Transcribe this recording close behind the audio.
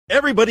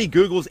Everybody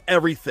Googles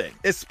everything,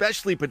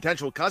 especially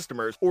potential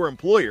customers or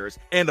employers,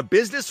 and a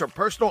business or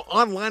personal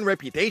online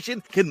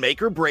reputation can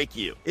make or break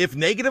you. If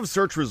negative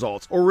search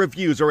results or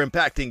reviews are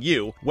impacting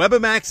you,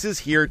 Webamax is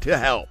here to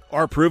help.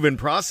 Our proven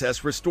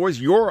process restores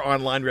your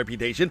online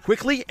reputation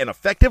quickly and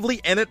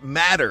effectively, and it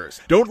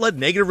matters. Don't let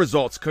negative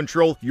results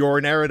control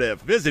your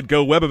narrative. Visit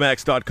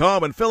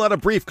GoWebamax.com and fill out a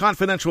brief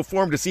confidential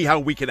form to see how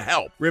we can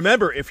help.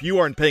 Remember, if you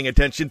aren't paying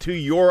attention to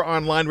your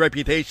online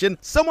reputation,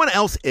 someone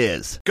else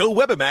is.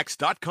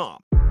 GoWebamax.com.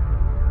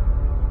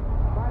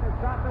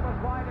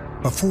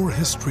 Before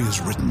history is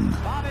written,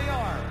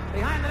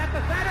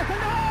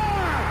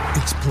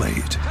 it's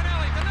played.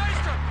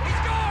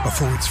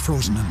 Before it's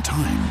frozen in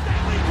time,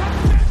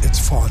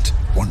 it's fought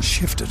one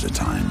shift at a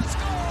time.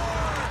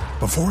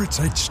 Before it's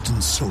etched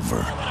in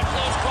silver,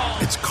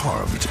 it's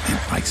carved in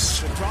ice.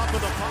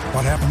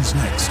 What happens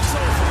next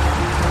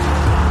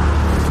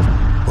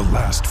will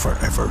last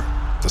forever.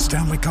 The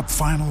Stanley Cup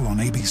Final on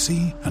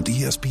ABC and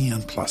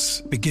ESPN Plus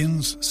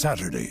begins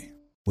Saturday.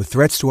 With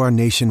threats to our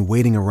nation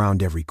waiting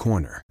around every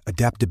corner,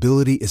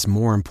 adaptability is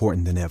more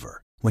important than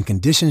ever. When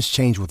conditions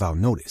change without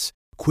notice,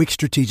 quick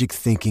strategic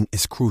thinking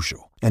is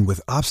crucial. And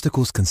with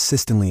obstacles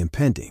consistently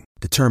impending,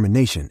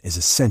 determination is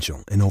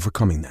essential in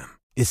overcoming them.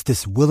 It's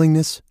this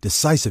willingness,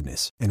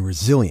 decisiveness, and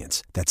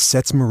resilience that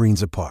sets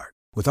Marines apart.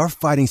 With our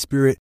fighting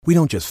spirit, we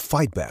don't just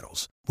fight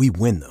battles, we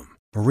win them.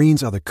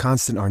 Marines are the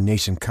constant our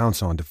nation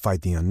counts on to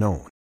fight the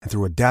unknown. And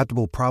through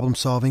adaptable problem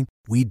solving,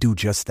 we do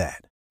just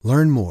that.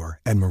 Learn more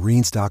at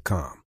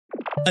Marines.com.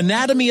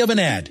 Anatomy of an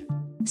ad.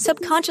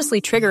 Subconsciously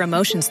trigger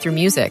emotions through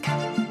music.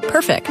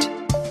 Perfect.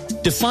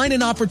 Define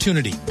an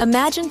opportunity.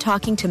 Imagine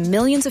talking to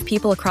millions of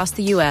people across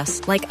the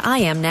U.S. like I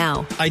am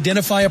now.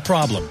 Identify a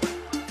problem.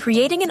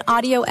 Creating an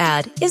audio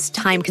ad is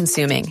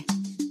time-consuming.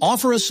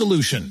 Offer a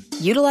solution.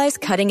 Utilize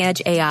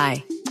cutting-edge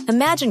AI.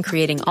 Imagine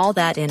creating all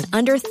that in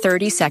under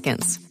 30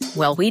 seconds.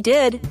 Well, we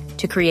did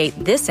to create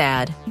this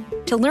ad.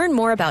 To learn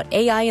more about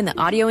AI in the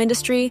audio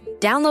industry,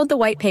 download the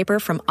white paper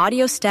from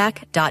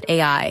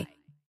audiostack.ai.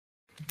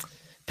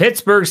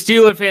 Pittsburgh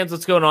Steelers fans,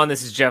 what's going on?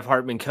 This is Jeff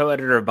Hartman,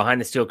 co-editor of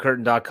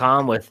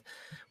BehindTheSteelCurtain.com with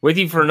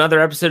you for another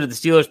episode of the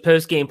Steelers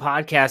Postgame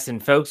Podcast.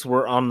 And folks,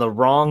 we're on the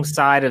wrong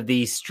side of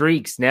these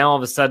streaks. Now all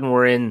of a sudden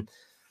we're in,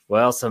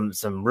 well, some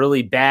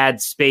really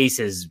bad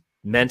spaces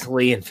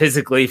mentally and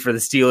physically for the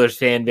Steelers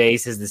fan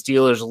base as the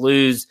Steelers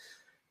lose,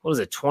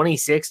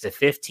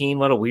 26-15?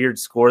 What a weird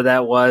score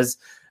that was.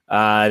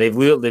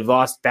 They've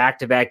lost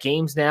back-to-back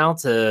games now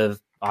to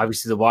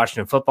obviously the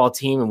Washington football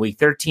team in week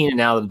 13 and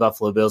now the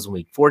Buffalo Bills in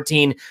week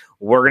 14.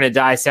 We're going to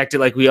dissect it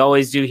like we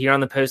always do here on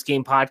the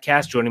Postgame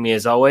Podcast. Joining me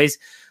as always,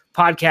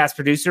 podcast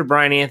producer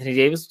Brian Anthony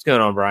Davis. What's going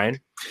on, Brian?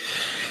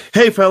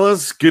 Hey,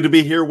 fellas. Good to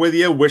be here with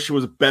you. Wish it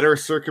was better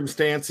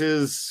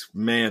circumstances.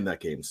 Man, that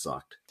game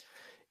sucked.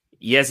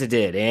 Yes, it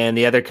did. And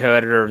the other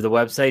co-editor of the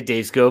website,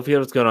 Dave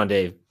Schofield. What's going on,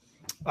 Dave?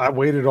 I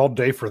waited all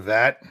day for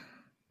that.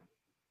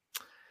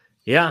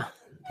 Yeah.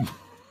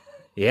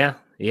 Here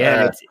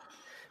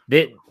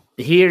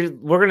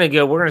we're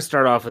gonna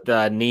start off with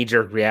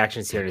knee-jerk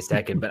reactions here in a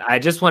second, but I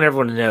just want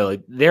everyone to know,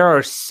 like, there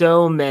are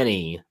so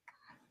many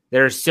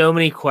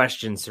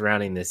questions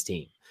surrounding this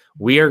team.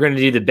 We are going to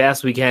do the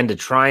best we can to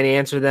try and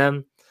answer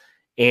them,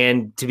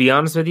 and to be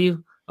honest with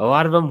you, a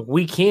lot of them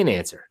we can't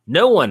answer.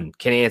 No one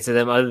can answer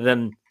them other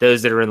than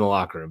those that are in the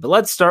locker room. But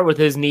let's start with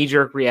his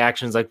knee-jerk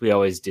reactions like we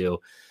always do.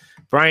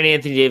 Brian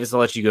Anthony Davis, I'll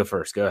let you go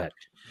first. Go ahead.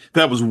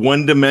 That was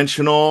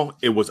one-dimensional.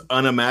 It was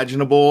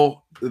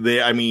unimaginable.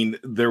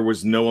 There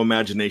was no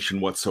imagination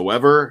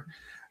whatsoever.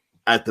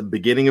 At the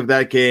beginning of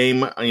that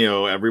game,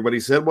 everybody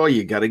said, well,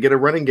 you got to get a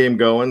running game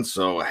going.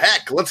 So,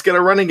 heck, let's get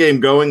a running game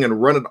going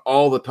and run it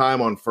all the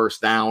time on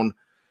first down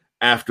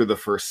after the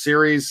first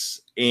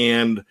series.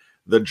 And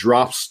the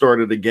drops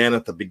started again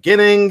at the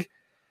beginning.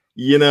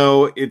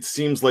 It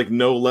seems like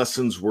no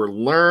lessons were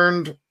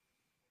learned.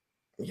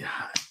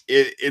 Yeah,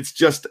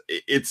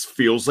 it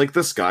feels like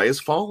the sky is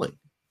falling.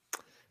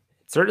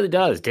 Certainly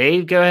does.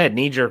 Dave, go ahead.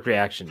 Knee-jerk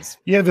reactions.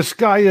 Yeah, the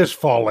sky is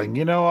falling.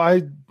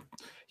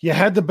 You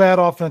had the bad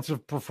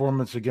offensive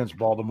performance against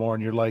Baltimore,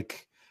 and you're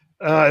like,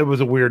 it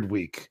was a weird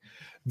week.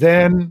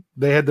 Then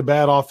they had the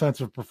bad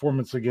offensive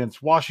performance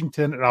against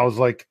Washington, and I was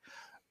like,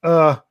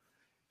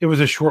 it was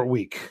a short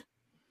week.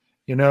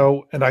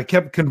 And I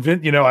kept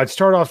convinced, I'd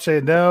start off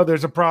saying, no,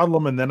 there's a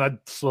problem, and then I'd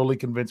slowly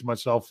convince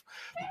myself,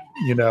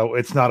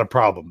 it's not a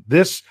problem.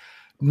 This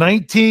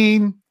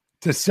 19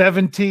 to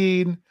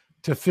 17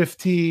 to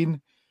 15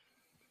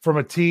 from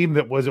a team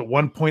that was at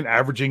one point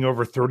averaging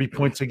over 30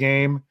 points a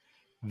game.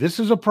 This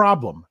is a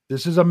problem.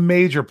 This is a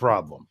major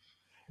problem.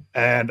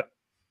 And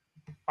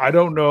I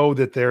don't know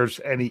that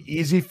there's any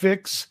easy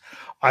fix.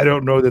 I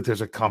don't know that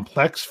there's a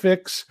complex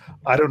fix.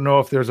 I don't know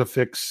if there's a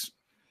fix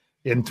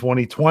in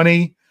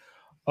 2020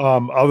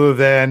 other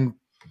than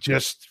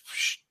just,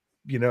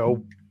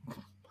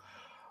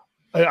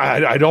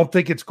 I don't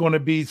think it's going to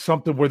be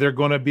something where they're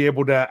going to be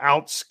able to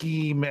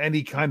out-scheme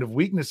any kind of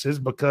weaknesses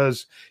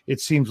because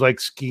it seems like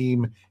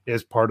scheme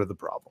is part of the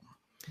problem.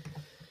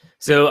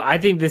 So I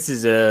think this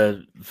is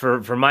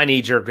for my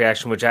knee-jerk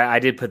reaction, which I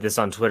did put this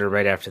on Twitter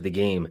right after the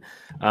game.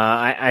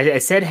 I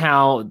said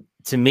how,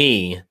 to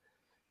me,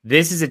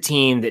 this is a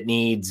team that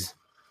needs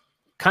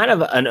kind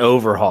of an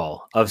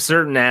overhaul of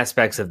certain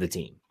aspects of the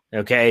team.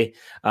 Okay.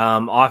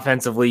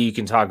 Offensively, you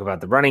can talk about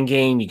the running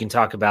game. You can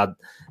talk about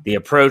the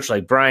approach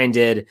like Brian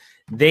did.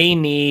 They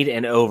need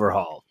an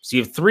overhaul. So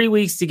you have 3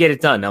 weeks to get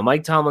it done. Now,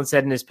 Mike Tomlin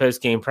said in his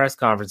post-game press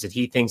conference that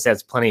he thinks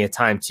that's plenty of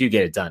time to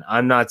get it done.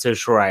 I'm not so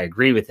sure I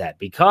agree with that,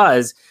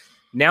 because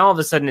now all of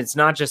a sudden it's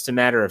not just a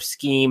matter of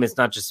scheme. It's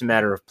not just a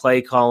matter of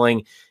play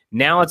calling.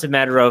 Now it's a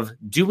matter of,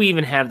 do we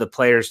even have the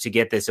players to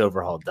get this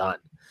overhaul done?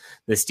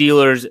 The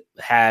Steelers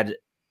had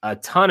a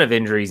ton of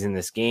injuries in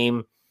this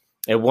game.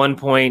 At one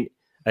point,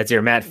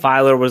 Matt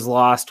Filer was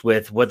lost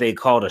with what they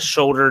called a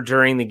shoulder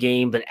during the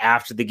game, but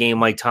after the game,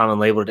 Mike Tomlin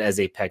labeled it as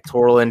a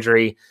pectoral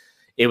injury.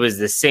 It was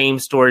the same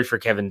story for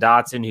Kevin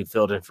Dotson, who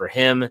filled in for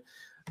him.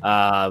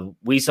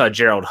 We saw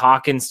Gerald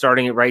Hawkins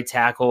starting at right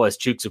tackle as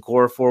Chuks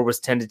Okorafor was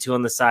tended to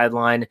on the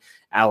sideline.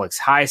 Alex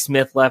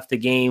Highsmith left the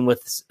game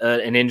with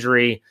an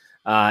injury,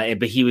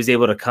 but he was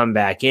able to come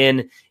back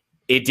in.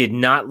 It did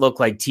not look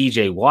like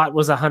TJ Watt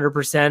was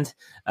 100%.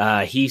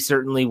 He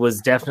certainly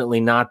was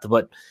definitely not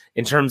but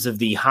in terms of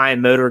the high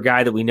motor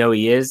guy that we know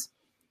he is.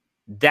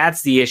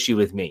 That's the issue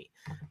with me.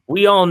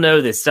 We all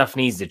know that stuff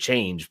needs to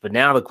change, but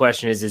now the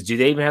question is do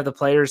they even have the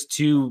players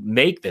to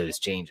make those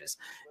changes?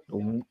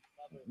 We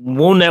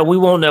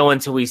won't know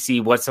until we see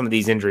what some of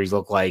these injuries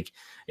look like.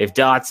 If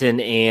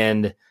Dotson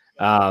and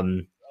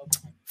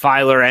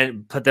Filer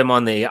and put them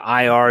on the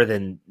IR,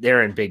 then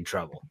they're in big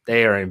trouble.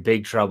 They are in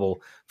big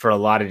trouble for a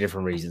lot of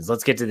different reasons.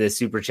 Let's get to this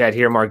super chat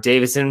here. Mark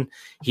Davison,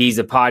 he's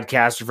a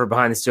podcaster for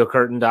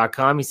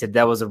BehindTheSteelCurtain.com. He said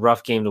that was a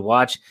rough game to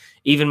watch.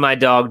 Even my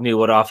dog knew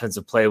what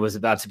offensive play was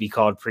about to be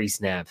called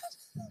pre-snap.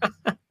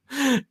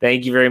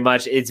 Thank you very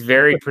much. It's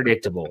very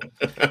predictable.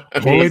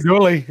 Holy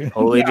dooly.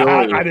 Holy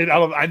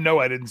dooly. I know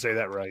I didn't say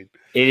that right.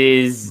 It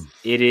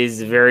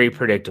is very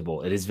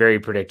predictable. It is very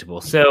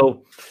predictable.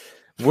 So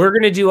we're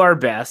going to do our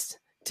best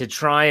to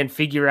try and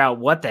figure out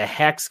what the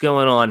heck's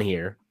going on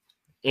here.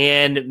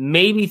 And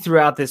maybe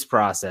throughout this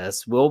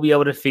process, we'll be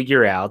able to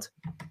figure out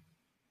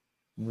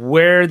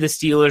where the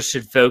Steelers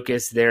should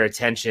focus their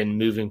attention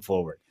moving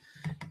forward.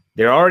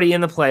 They're already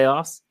in the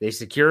playoffs. They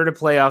secured a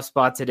playoff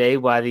spot today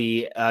by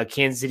the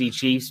Kansas City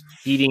Chiefs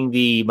beating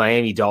the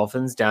Miami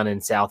Dolphins down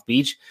in South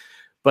Beach.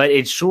 But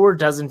it sure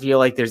doesn't feel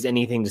like there's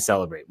anything to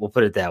celebrate. We'll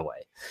put it that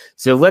way.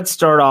 So let's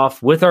start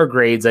off with our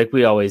grades like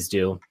we always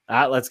do.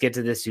 Let's get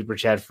to this super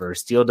chat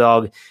first. Steel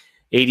Dog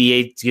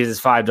 88 gives us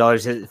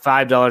 $5.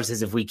 $5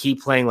 says if we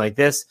keep playing like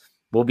this,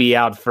 we'll be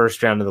out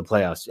first round of the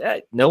playoffs.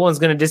 No one's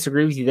going to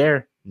disagree with you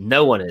there.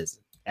 No one is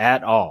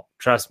at all.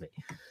 Trust me.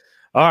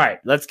 All right,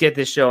 let's get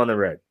this show on the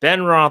road. Ben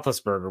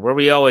Roethlisberger, where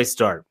we always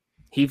start.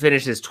 He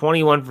finishes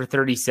 21 for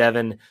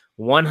 37,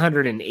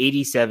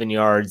 187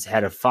 yards,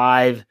 had a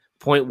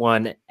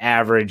 5.1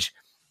 average,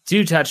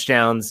 2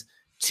 touchdowns,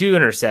 2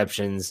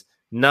 interceptions.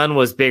 None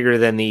was bigger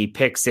than the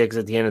pick 6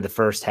 at the end of the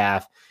first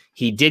half.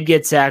 He did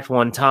get sacked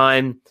one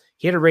time.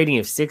 He had a rating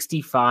of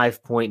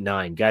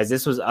 65.9. Guys,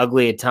 this was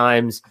ugly at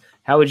times.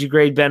 How would you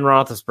grade Ben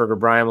Roethlisberger,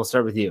 Brian? We'll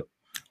start with you.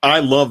 I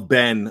love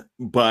Ben,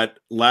 but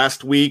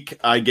last week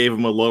I gave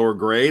him a lower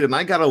grade, and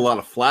I got a lot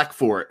of flack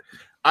for it.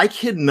 I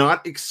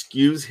cannot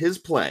excuse his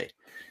play.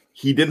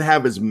 He didn't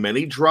have as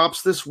many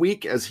drops this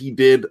week as he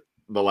did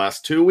the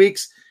last 2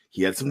 weeks.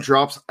 He had some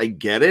drops. I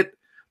get it,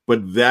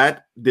 but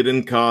that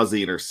didn't cause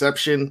the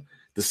interception.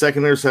 The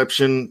second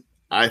interception,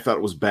 I thought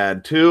was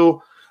bad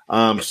too.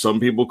 Some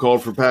people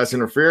called for pass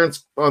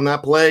interference on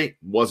that play.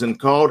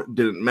 Wasn't called.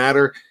 Didn't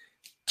matter.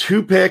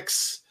 2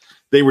 picks.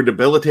 They were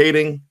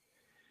debilitating.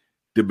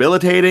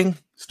 Debilitating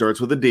starts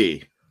with a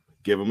D.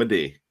 Give him a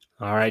D.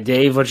 All right,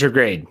 Dave, what's your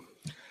grade?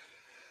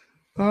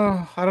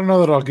 I don't know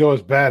that I'll go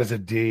as bad as a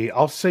D.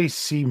 I'll say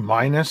C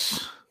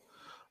minus,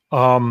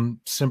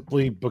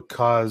 simply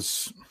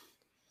because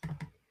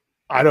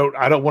I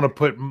don't want to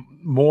put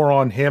more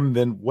on him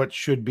than what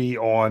should be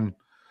on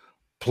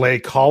play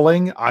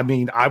calling. I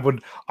mean,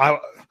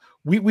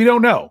 we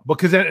don't know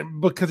because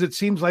it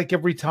seems like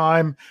every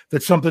time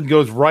that something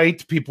goes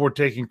right, people are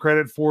taking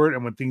credit for it,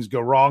 and when things go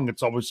wrong,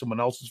 it's always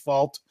someone else's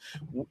fault.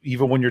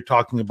 Even when you're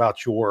talking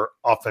about your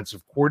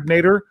offensive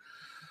coordinator.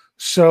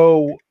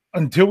 So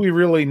until we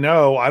really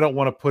know, I don't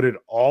want to put it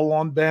all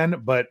on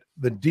Ben, but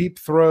the deep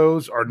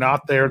throws are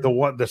not there.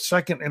 The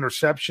second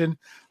interception,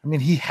 I mean,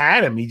 he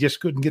had him. He just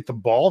couldn't get the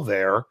ball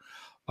there.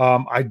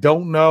 I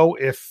don't know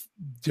if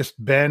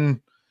just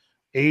Ben,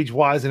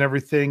 age-wise and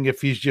everything,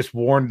 if he's just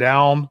worn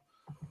down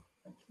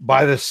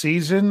by the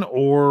season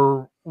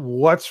or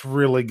what's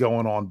really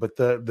going on. But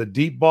the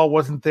deep ball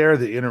wasn't there.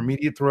 The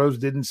intermediate throws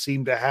didn't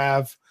seem to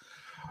have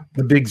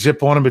the big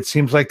zip on them. It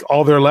seems like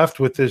all they're left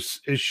with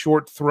is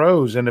short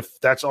throws. And if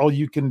that's all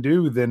you can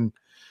do, then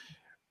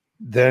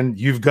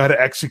you've got to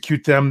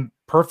execute them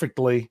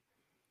perfectly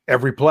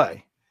every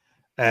play.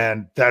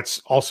 And that's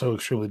also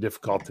extremely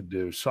difficult to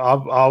do. So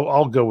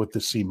I'll go with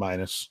the C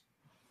minus.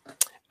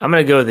 I'm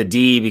going to go with a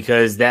D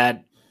because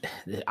that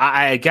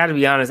I got to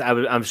be honest.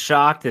 I'm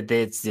shocked that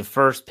it's the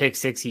first pick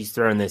six he's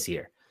thrown this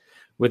year.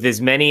 With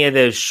as many of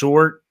those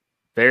short,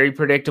 very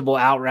predictable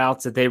out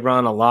routes that they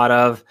run a lot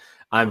of,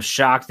 I'm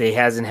shocked they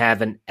hasn't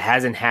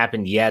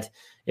happened yet.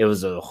 It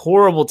was a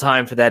horrible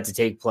time for that to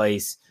take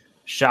place.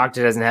 Shocked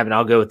it hasn't happened.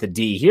 I'll go with the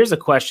D. Here's a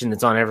question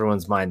that's on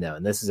everyone's mind, though,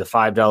 and this is a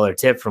 $5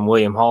 tip from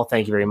William Hall.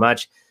 Thank you very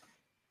much.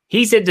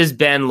 He said, does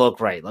Ben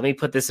look right? Let me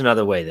put this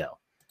another way, though.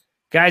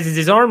 Guys, is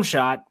his arm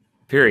shot?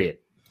 Period.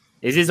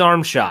 Is his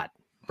arm shot?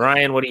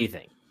 Brian, what do you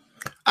think?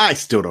 I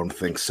still don't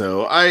think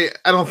so. I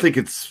don't think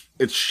it's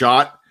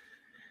shot.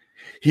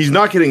 He's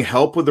not getting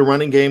help with the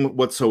running game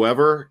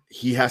whatsoever.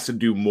 He has to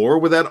do more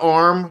with that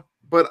arm,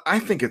 but I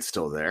think it's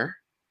still there.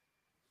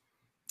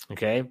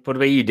 Okay. What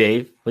about you,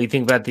 Dave? What do you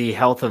think about the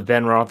health of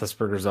Ben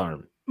Roethlisberger's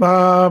arm?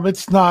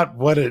 It's not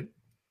what it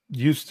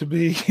used to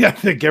be. I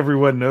think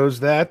everyone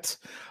knows that.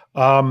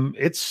 I'm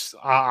going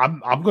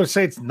to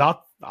say it's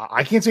not.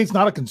 I can't say it's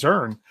not a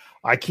concern.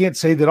 I can't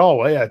say that.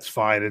 Oh, yeah, it's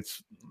fine.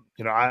 It's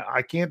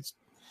I can't.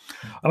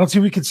 I don't see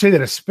we could say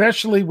that,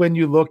 especially when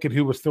you look at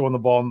who was throwing the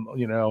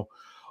ball.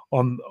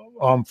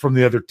 On from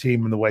the other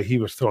team and the way he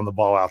was throwing the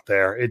ball out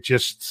there. It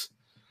just,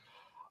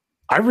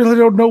 I really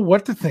don't know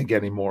what to think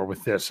anymore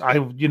with this.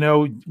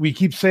 We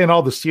keep saying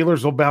all the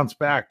Steelers will bounce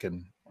back,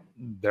 and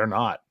they're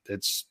not.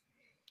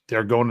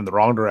 They're going in the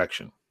wrong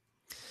direction.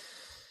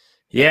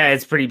 Yeah,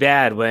 it's pretty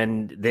bad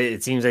when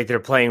it seems like they're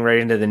playing right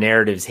into the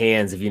narrative's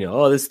hands of,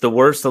 this is the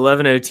worst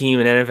 11-0 team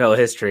in NFL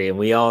history. And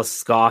we all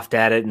scoffed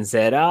at it and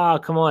said,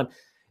 come on.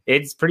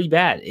 It's pretty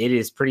bad. It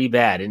is pretty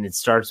bad. And it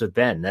starts with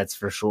Ben. That's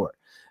for sure.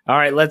 All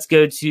right, let's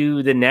go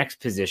to the next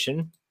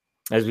position.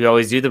 As we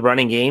always do, the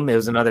running game. It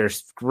was another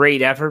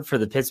great effort for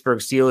the Pittsburgh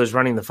Steelers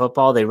running the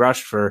football. They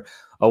rushed for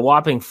a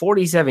whopping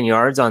 47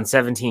 yards on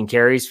 17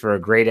 carries for a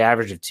great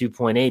average of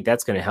 2.8.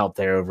 That's going to help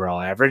their overall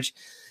average.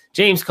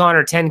 James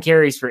Conner, 10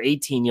 carries for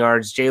 18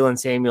 yards. Jalen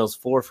Samuels,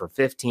 4 for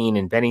 15.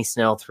 And Benny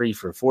Snell, 3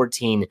 for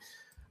 14.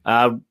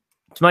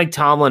 Mike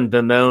Tomlin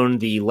bemoaned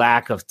the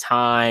lack of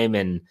time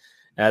and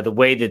the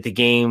way that the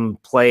game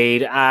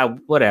played.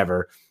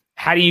 Whatever.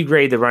 How do you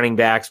grade the running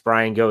backs?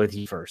 Brian, go with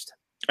you first.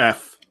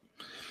 F.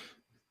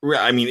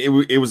 I mean,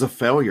 it was a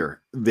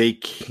failure. They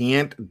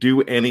can't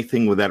do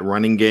anything with that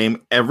running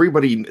game.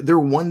 They're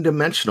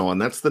one-dimensional, and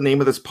that's the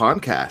name of this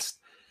podcast.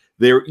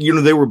 They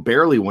were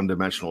barely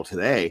one-dimensional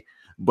today,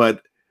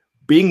 but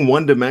being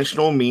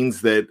one-dimensional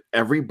means that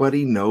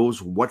everybody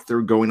knows what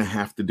they're going to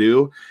have to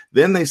do.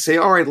 Then they say,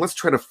 all right, let's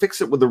try to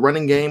fix it with the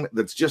running game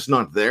that's just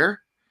not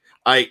there.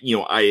 I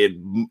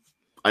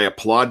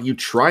applaud you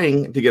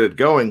trying to get it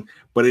going,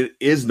 but it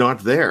is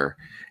not there.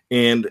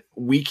 And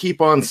we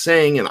keep on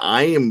saying, and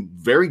I am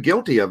very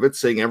guilty of it,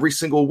 saying every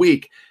single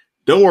week,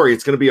 don't worry,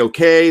 it's going to be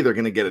okay. They're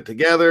going to get it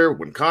together.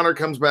 When Connor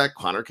comes back,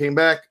 Connor came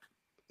back.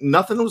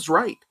 Nothing was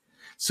right.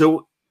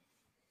 So,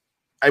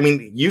 I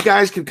mean, you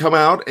guys could come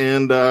out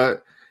and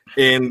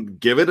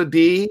give it a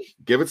D,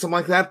 give it something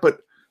like that, but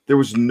there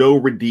was no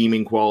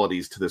redeeming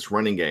qualities to this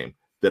running game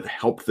that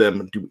helped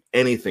them do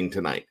anything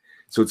tonight.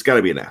 So it's got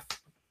to be an F.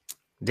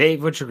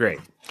 Dave, what's your grade?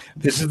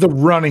 This is the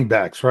running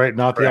backs, right?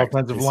 Not Correct. The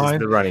offensive this line.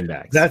 Is the running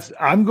backs.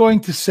 I'm going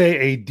to say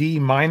a D-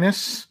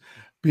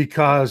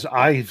 because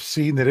I've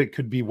seen that it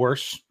could be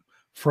worse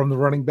from the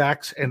running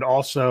backs, and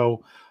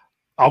also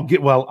I'll get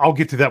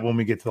to that when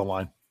we get to the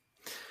line.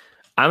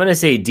 I'm going to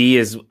say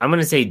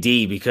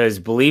D because,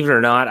 believe it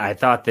or not, I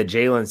thought that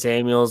Jalen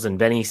Samuels and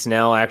Benny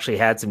Snell actually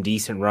had some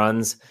decent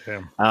runs.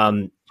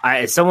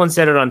 Okay. Someone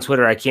said it on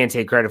Twitter. I can't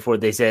take credit for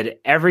it. They said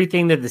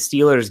everything that the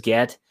Steelers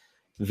get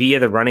via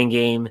the running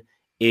game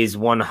is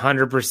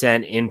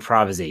 100%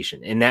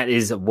 improvisation, and that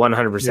is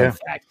 100%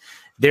 fact.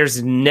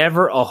 There's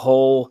never a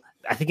hole.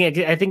 I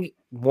think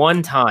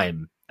one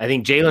time, I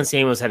think Jalen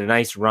Samuels had a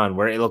nice run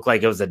where it looked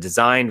like it was a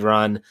designed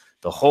run.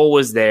 The hole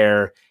was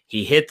there.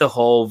 He hit the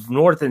hole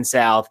north and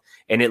south,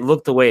 and it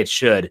looked the way it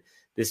should.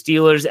 The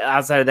Steelers,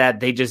 outside of that,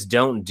 they just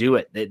don't do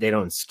it. They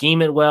don't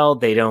scheme it well.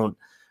 They don't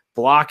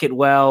block it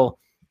well.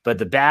 But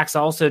the backs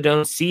also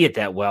don't see it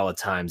that well at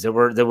times. There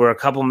were a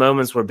couple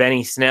moments where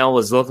Benny Snell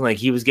was looking like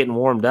he was getting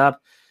warmed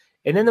up.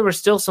 And then there were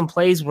still some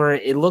plays where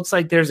it looks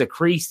like there's a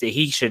crease that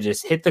he should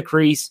just hit the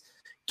crease,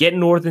 get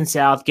north and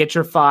south, get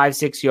your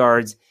 5-6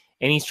 yards,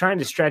 and he's trying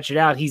to stretch it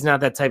out. He's not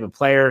that type of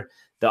player.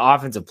 The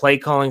offensive play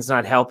calling is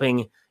not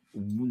helping.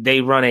 They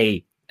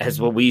run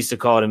as what we used to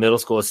call it in middle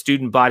school, a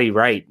student body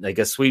right, like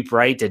a sweep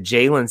right to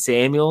Jalen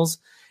Samuels.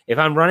 If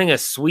I'm running a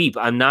sweep,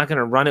 I'm not going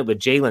to run it with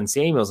Jalen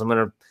Samuels. I'm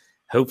going to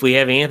hopefully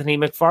have Anthony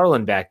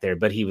McFarland back there,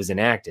 but he was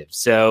inactive.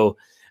 So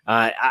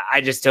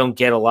I just don't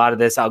get a lot of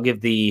this. I'll give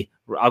the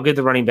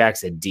running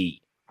backs a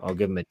D. I'll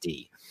give them a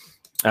D.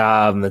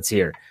 Let's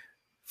hear.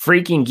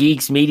 Freaking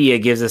Geeks Media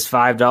gives us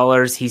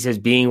 $5. He says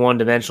being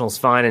one-dimensional is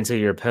fine until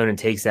your opponent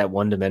takes that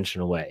one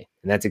dimension away.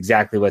 And that's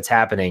exactly what's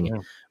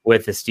happening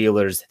with the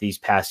Steelers these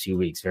past few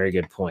weeks. Very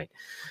good point.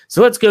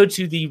 So let's go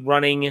to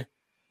the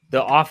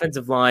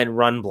offensive line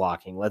run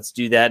blocking. Let's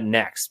do that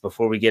next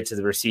before we get to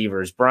the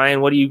receivers.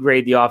 Brian, what do you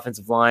grade the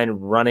offensive line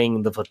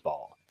running the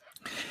football?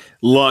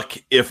 Look,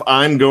 if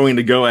I'm going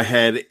to go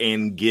ahead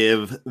and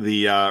give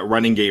the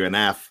running game an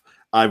F,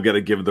 I've got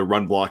to give the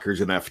run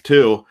blockers an F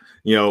too.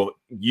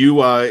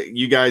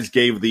 You guys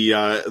gave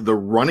the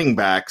running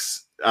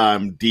backs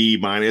D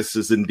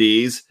minuses and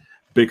Ds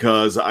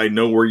because I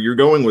know where you're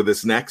going with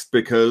this next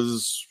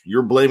because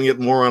you're blaming it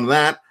more on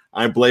that.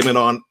 I blame it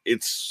on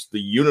it's the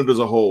unit as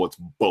a whole. It's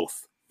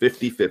both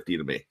 50-50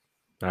 to me.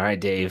 All right,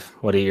 Dave,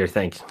 what are you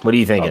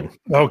thinking?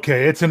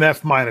 Okay, it's an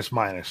F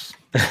minus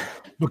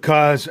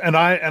because and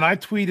I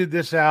tweeted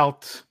this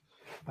out.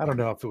 I don't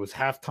know if it was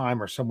halftime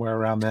or somewhere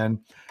around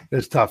then.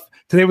 It's tough.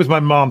 Today was my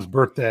mom's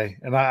birthday,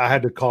 and I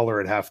had to call her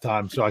at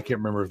halftime, so I can't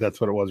remember if that's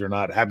what it was or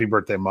not. Happy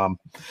birthday, Mom.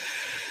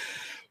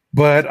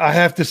 But I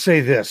have to say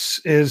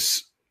this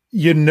is,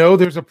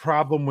 there's a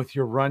problem with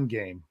your run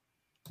game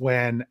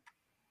when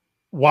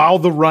while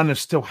the run is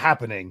still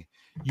happening,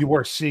 you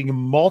are seeing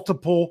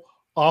multiple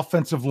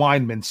offensive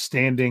linemen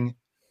standing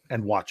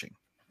and watching.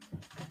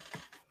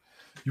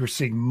 You're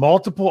seeing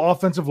multiple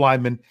offensive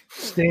linemen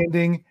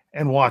standing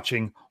and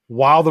watching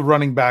while the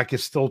running back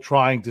is still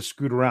trying to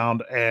scoot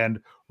around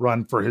and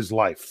run for his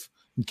life.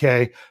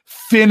 Okay.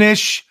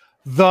 Finish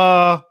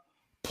the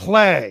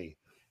play.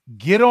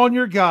 Get on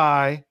your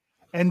guy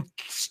and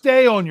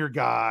stay on your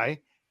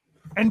guy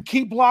and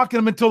keep blocking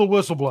him until the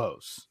whistle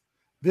blows.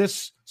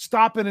 This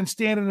stopping and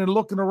standing and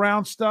looking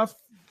around stuff,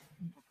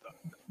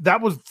 that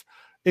was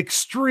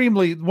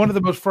extremely one of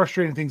the most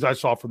frustrating things I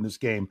saw from this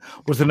game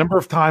was the number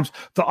of times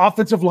the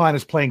offensive line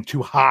is playing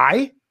too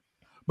high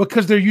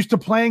because they're used to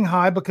playing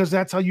high because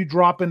that's how you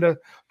drop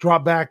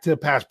back to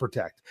pass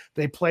protect.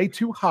 They play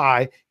too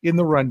high in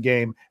the run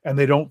game and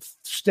they don't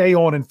stay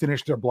on and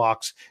finish their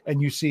blocks.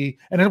 And you see,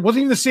 and it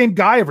wasn't even the same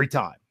guy every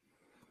time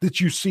that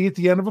you see at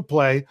the end of a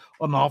play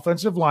on the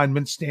offensive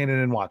lineman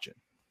standing and watching.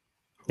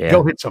 Yeah.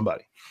 Go hit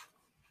somebody.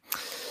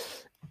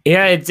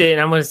 Yeah, and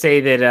I'm going to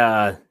say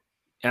that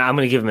I'm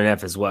going to give him an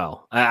F as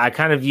well. I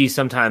kind of view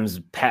sometimes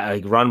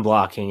like run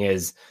blocking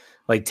as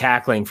like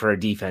tackling for a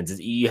defense.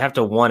 You have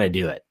to want to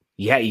do it.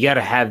 You got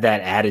to have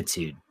that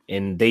attitude,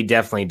 and they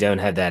definitely don't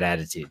have that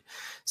attitude.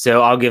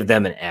 So I'll give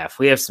them an F.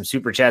 We have some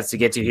super chats to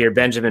get to here.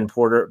 Benjamin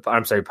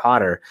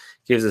Potter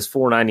gives us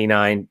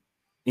 $4.99.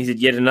 He said,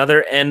 yet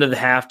another end of the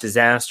half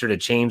disaster to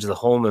change the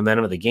whole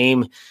momentum of the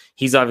game.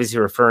 He's obviously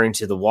referring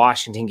to the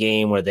Washington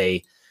game where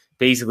they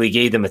basically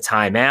gave them a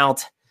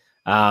timeout.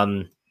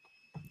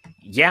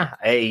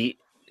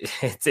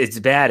 It's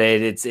bad.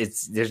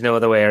 It's there's no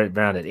other way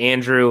around it.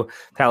 Andrew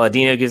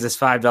Palladino gives us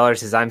 $5.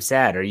 Says, I'm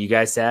sad. Are you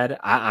guys sad?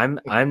 I'm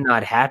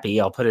not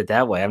happy. I'll put it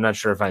that way. I'm not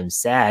sure if I'm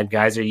sad.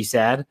 Guys, are you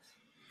sad?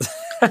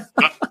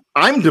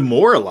 I'm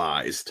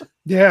demoralized.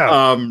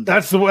 Yeah,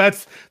 that's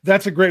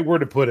a great word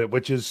to put it,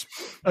 which is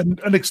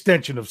an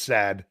extension of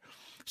sad,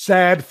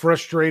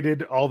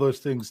 frustrated, all those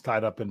things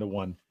tied up into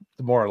one.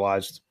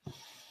 Demoralized.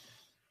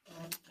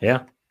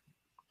 Yeah,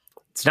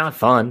 it's not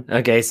fun.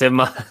 Okay, so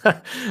my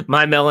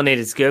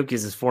melanated scope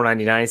gives us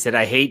 $4.99. He said,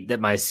 I hate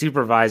that my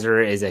supervisor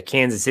is a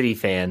Kansas City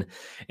fan,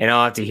 and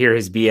I'll have to hear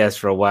his BS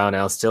for a while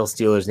now. Still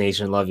Steelers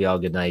Nation. Love y'all.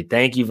 Good night.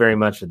 Thank you very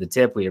much for the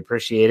tip. We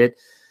appreciate it.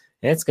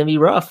 It's going to be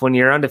rough when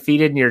you're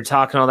undefeated and you're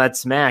talking all that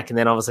smack, and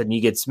then all of a sudden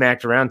you get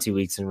smacked around 2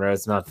 weeks in a row.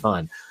 It's not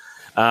fun.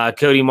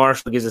 Cody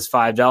Marshall gives us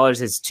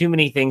 $5. It's too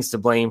many things to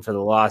blame for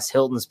the loss.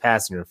 Hilton's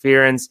pass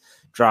interference,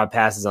 drop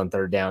passes on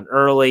third down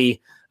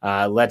early.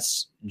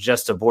 Let's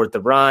just abort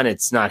the run.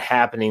 It's not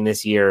happening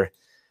this year.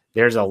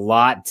 There's a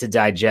lot to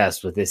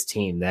digest with this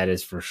team. That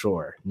is for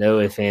sure.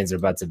 No ifs, ands, or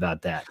buts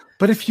about that.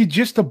 But if you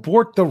just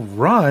abort the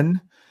run,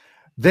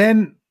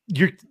 then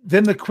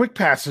the quick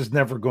pass is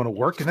never going to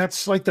work. And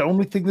that's like the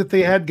only thing that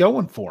they had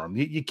going for them.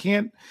 You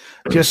can't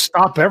just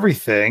stop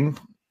everything.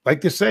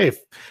 Like they say, if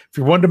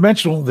you're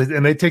one-dimensional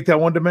and they take that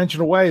one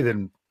dimension away,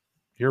 then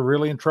you're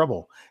really in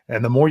trouble.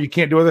 And the more you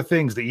can't do other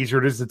things, the easier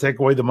it is to take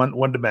away the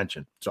one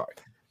dimension. Sorry.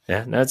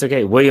 Yeah, no, it's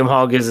okay. William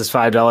Hall gives us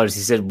 $5. He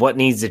said, what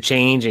needs to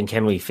change and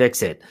can we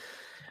fix it?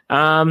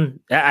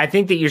 I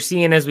think that you're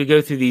seeing as we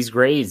go through these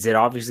grades that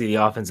obviously the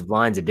offensive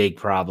line's a big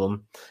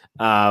problem.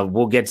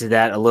 We'll get to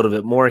that a little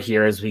bit more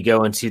here as we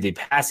go into the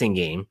passing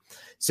game.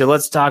 So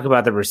let's talk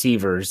about the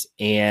receivers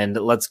and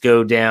let's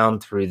go down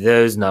through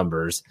those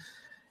numbers.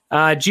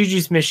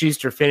 Juju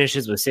Smith-Schuster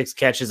finishes with 6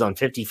 catches on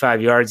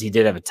 55 yards. He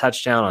did have a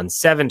touchdown on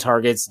 7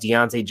 targets.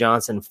 Deontay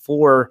Johnson,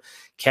 4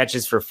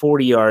 catches for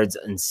 40 yards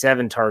and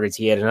 7 targets.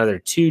 He had another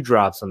 2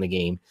 drops on the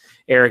game.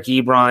 Eric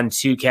Ebron,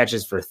 2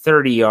 catches for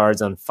 30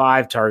 yards on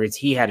 5 targets.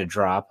 He had a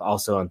drop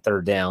also on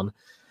third down.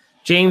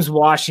 James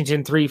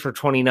Washington, 3 for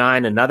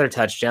 29, another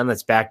touchdown.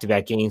 That's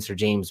back-to-back games for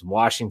James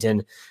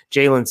Washington.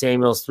 Jalen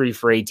Samuels, 3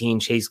 for 18.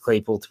 Chase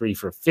Claypool, 3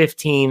 for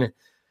 15.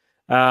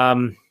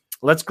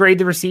 Let's grade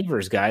the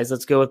receivers, guys.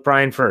 Let's go with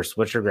Brian first.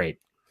 What's your grade?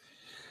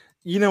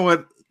 You know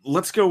what?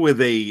 Let's go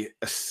with a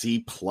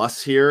C+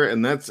 here,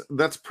 and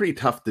that's pretty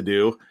tough to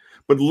do.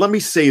 But let me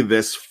say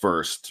this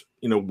first.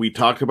 We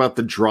talked about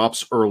the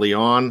drops early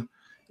on.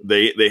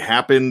 They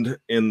happened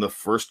in the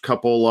first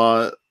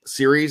couple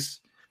series.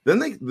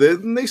 Then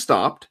they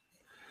stopped.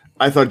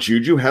 I thought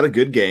Juju had a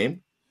good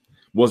game,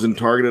 wasn't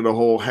targeted a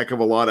whole heck of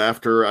a lot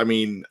after. I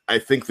mean, I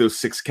think those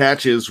 6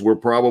 catches were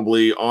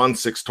probably on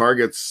 6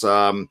 targets.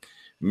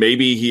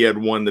 Maybe he had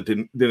one that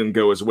didn't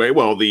go his way.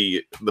 Well,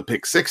 the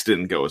pick 6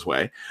 didn't go his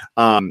way.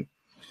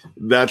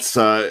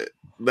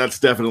 That's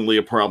definitely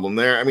a problem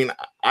there. I mean,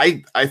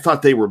 I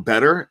thought they were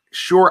better.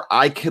 Sure,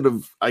 I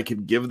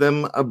could give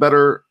them a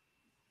better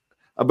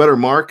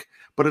mark,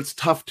 but it's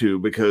tough to,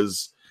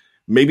 because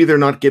maybe they're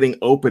not getting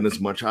open as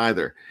much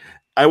either.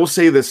 I will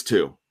say this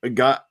too.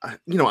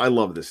 I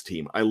love this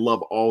team. I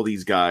love all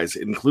these guys,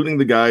 including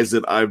the guys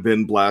that I've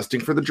been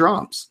blasting for the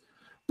drops.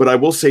 But I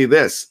will say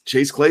this,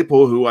 Chase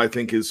Claypool, who I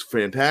think is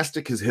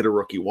fantastic, has hit a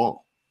rookie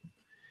wall.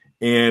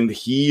 And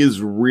he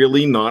is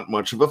really not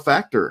much of a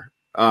factor.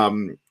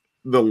 The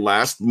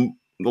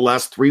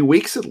last 3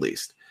 weeks at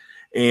least.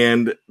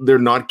 And they're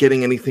not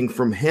getting anything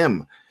from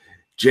him.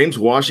 James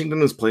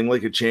Washington is playing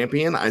like a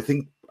champion. I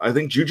think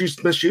Juju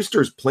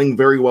Smith-Schuster is playing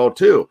very well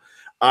too.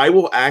 I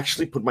will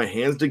actually put my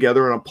hands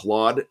together and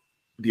applaud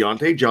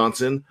Deontay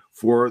Johnson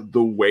for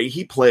the way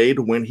he played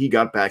when he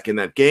got back in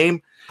that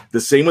game.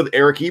 The same with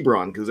Eric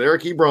Ebron, because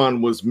Eric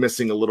Ebron was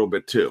missing a little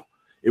bit too.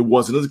 It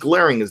wasn't as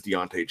glaring as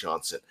Deontay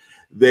Johnson.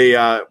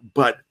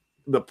 But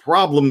the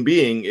problem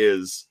being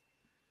is,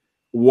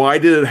 why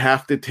did it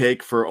have to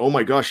take for, oh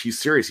my gosh, he's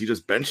serious, he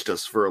just benched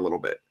us for a little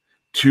bit,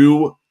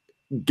 to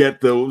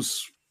get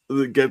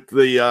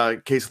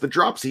the case of the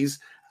dropsies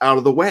out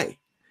of the way?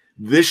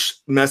 This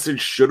message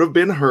should have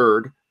been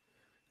heard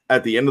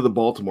at the end of the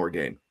Baltimore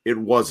game. It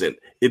wasn't.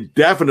 It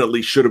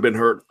definitely should have been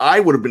heard. I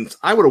would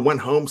have went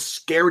home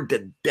scared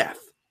to death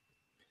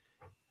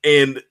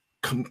and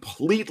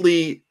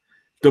completely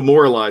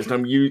demoralized.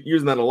 I'm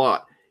using that a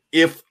lot.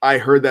 If I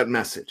heard that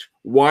message,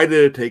 why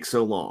did it take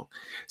so long?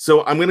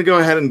 So I'm going to go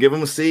ahead and give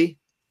them a C.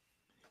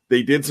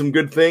 They did some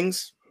good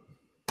things.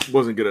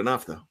 Wasn't good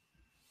enough though.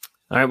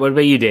 All right. What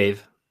about you,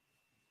 Dave?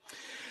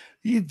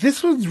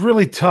 This was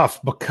really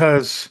tough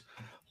because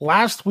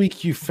last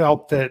week you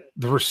felt that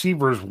the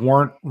receivers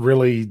weren't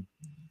really,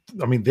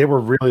 they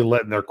were really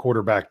letting their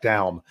quarterback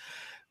down.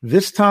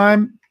 This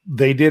time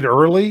they did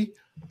early,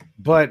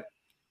 but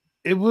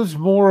it was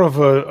more of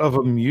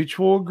a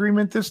mutual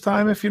agreement this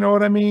time, if you know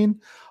what I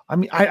mean.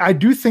 I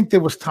do think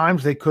there was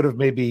times they could have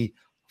maybe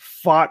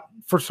fought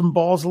for some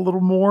balls a little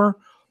more,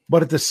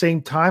 but at the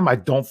same time, I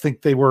don't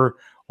think they were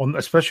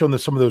especially on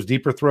some of those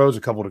deeper throws,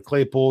 a couple to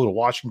Claypool, to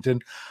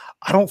Washington.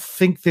 I don't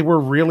think they were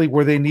really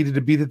where they needed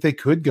to be that they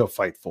could go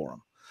fight for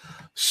them.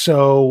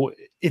 So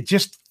it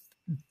just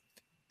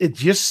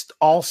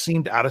all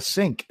seemed out of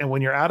sync. And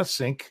when you're out of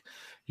sync,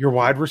 your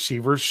wide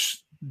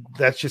receivers,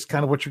 that's just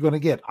kind of what you're going to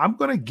get. I'm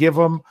going to give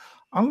them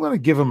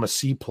a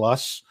C+,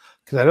 because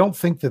I don't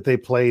think that they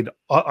played,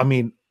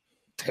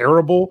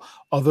 terrible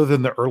other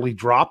than the early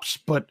drops,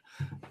 but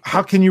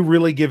how can you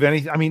really give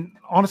anything?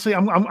 Honestly,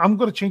 I'm going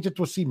to change it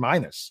to a C-,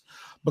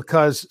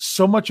 because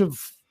so much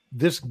of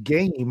this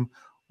game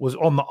was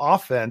on the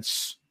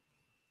offense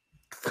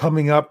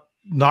coming up,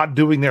 not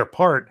doing their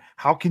part.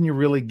 How can you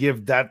really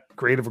give that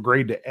great of a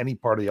grade to any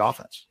part of the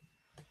offense?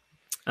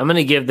 I'm going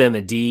to give them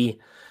a D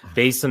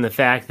based on the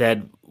fact that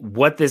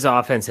what this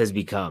offense has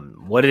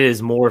become, what it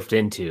has morphed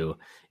into,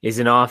 is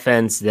an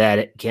offense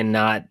that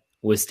cannot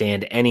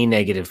withstand any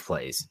negative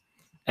plays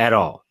at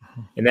all.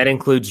 And that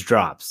includes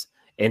drops.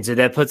 And so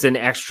that puts an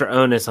extra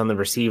onus on the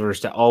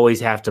receivers to always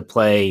have to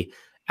play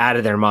out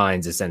of their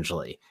minds,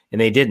 essentially. And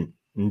they didn't.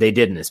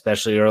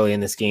 Especially early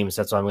in this game.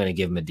 So that's why I'm going to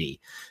give him a D.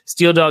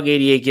 Steel Dog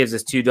 88 gives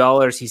us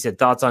 $2. He said,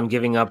 thoughts on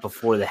giving up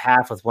before the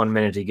half with 1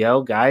 minute to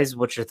go. Guys,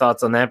 what's your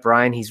thoughts on that,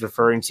 Brian? He's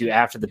referring to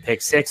after the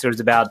pick 6. There was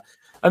about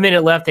a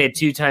minute left. They had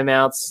 2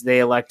 timeouts. They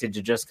elected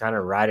to just kind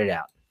of ride it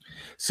out.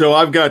 So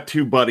I've got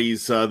 2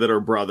 buddies that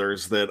are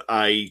brothers that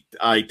I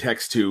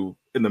text to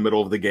in the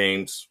middle of the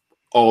games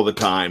all the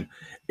time.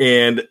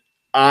 And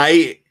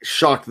I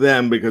shocked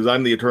them because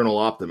I'm the eternal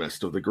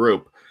optimist of the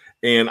group.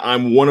 And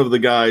I'm one of the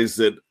guys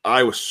that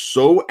I was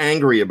so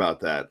angry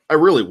about that. I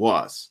really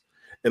was.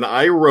 And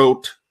I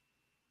wrote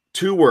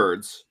 2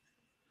 words.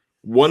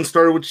 One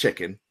started with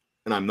chicken,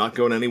 and I'm not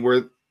going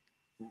anywhere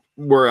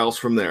else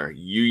from there.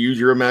 You use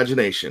your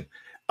imagination.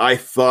 I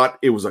thought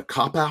it was a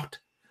cop-out.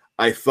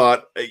 I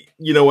thought,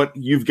 you know what?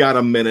 You've got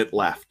a minute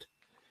left.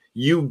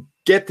 You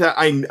get that.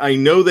 I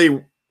know they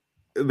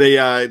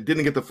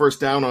didn't get the first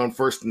down on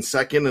 1st and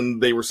 2nd,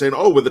 and they were saying,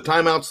 oh, with the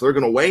timeouts, they're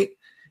going to wait.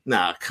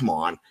 Nah, come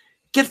on.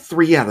 Get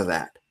 3 out of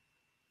that.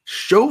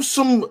 Show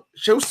some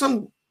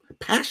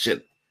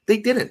passion. They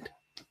didn't.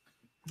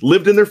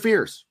 Lived in their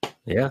fears.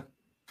 Yeah.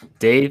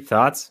 Dave,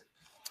 thoughts?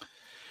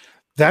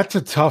 That's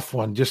a tough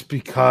one, just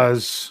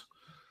because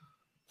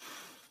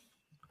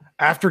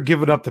after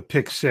giving up the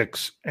pick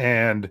 6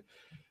 and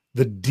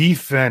the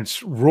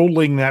defense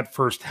rolling that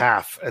first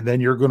half, and then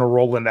you're going to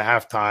roll into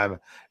halftime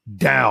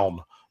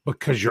down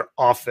because your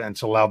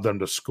offense allowed them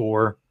to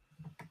score.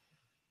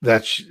 I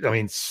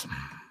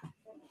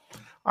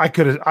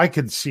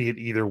could see it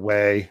either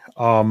way.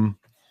 I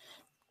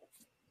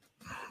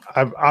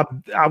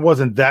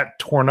wasn't that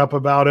torn up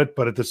about it,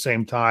 but at the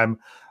same time,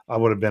 I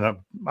would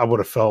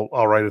have felt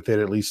all right if they'd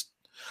at least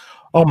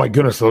Oh my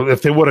goodness! So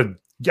if they would have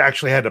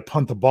actually had to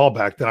punt the ball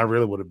back, then I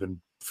really would have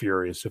been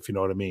furious, if you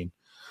know what I mean.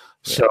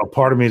 Yeah. So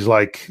part of me is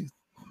like,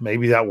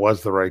 maybe that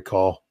was the right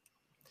call.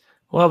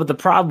 Well, but the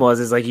problem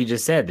is like you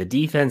just said, the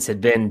defense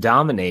had been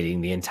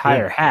dominating the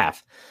entire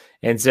half.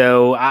 And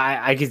so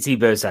I could see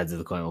both sides of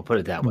the coin. We'll put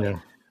it that way. Yeah.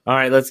 All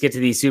right, let's get to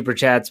these super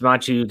chats.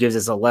 Machu gives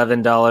us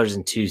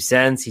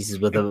 $11.02. He says,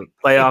 with a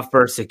playoff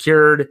berth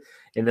secured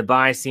and the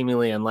bye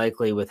seemingly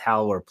unlikely with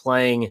how we're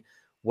playing,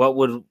 what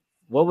would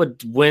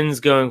wins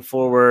going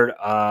forward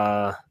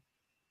or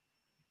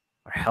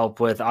help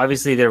with?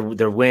 Obviously, they're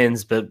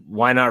wins, but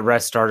why not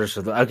rest starters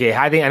for the? Okay,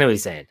 I know what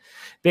he's saying.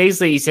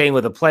 Basically, he's saying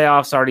with the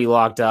playoffs already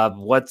locked up,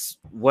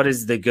 what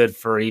is the good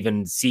for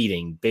even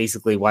seeding?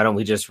 Basically, why don't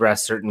we just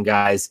rest certain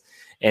guys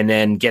and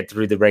then get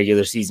through the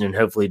regular season and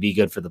hopefully be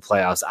good for the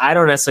playoffs? I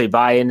don't necessarily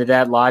buy into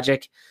that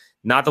logic,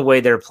 not the way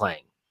they're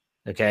playing.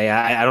 Okay,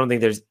 I don't think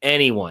there's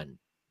anyone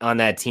on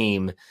that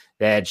team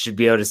that should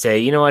be able to say,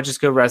 you know what, just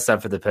go rest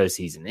up for the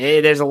postseason.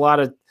 There's a lot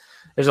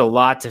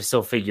to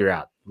still figure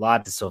out.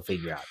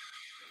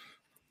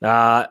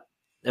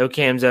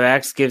 Okamzo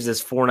X gives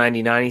us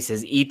 $4.99. He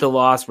says, eat the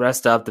loss,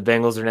 rest up. The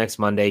Bengals are next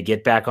Monday.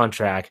 Get back on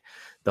track.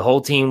 The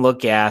whole team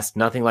looked gassed.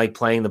 Nothing like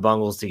playing the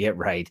Bungles to get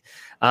right.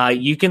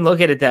 You can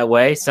look at it that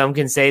way. Some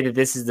can say that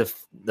this is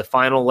the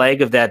final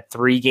leg of that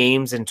 3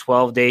 games and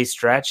 12-day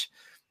stretch.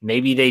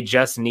 Maybe they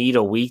just need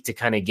a week to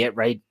kind of get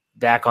right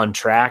back on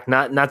track.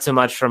 Not so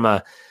much from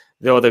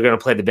though they're going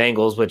to play the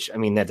Bengals, which, I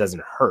mean, that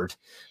doesn't hurt,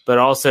 but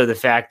also the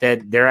fact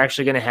that they're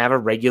actually going to have a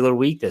regular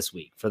week this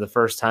week for the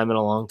first time in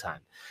a long time.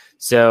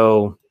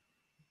 So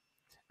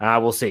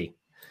we'll see.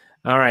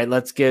 All right,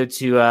 let's go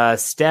to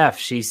Steph.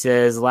 She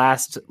says,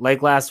 last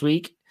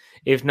week,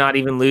 if not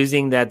even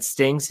losing, that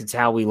stinks. It's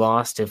how we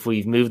lost. If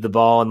we've moved the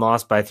ball and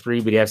lost by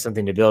 3, but you have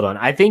something to build on.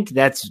 I think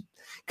that's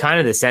kind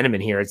of the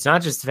sentiment here. It's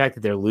not just the fact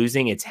that they're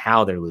losing, it's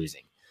how they're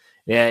losing.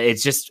 Yeah,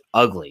 it's just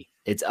ugly.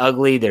 It's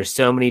ugly. There's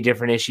so many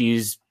different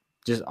issues.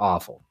 Just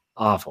awful.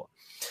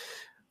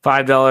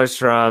 $5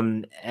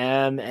 from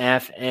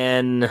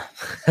MFN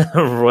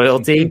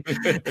royalty.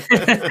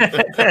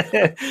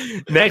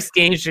 Next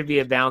game should be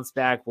a bounce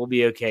back. We'll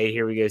be okay.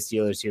 Here we go,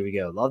 Steelers. Here we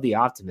go. Love the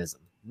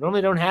optimism.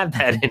 Normally don't have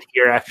that in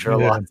here after a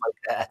loss like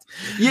that.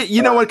 Yeah,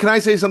 you know what? Can I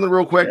say something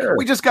real quick? Sure.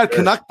 We just got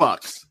Canuck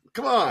Bucks.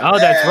 Come on. Oh,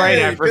 that's right.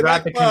 I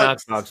forgot the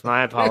Canucks Bucks.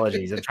 My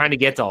apologies. I'm trying to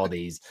get to all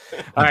these.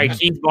 All right.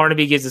 Keith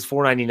Barnaby gives us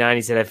 $4.99.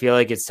 He said, I feel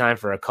like it's time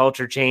for a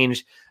culture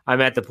change.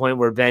 I'm at the point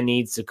where Ben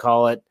needs to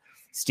call it.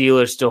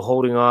 Steelers still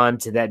holding on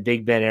to that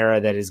Big Ben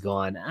era that is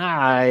gone.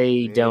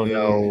 I don't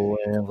know.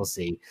 We'll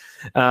see.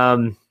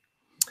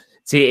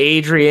 See,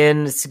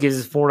 Adrian gives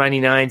us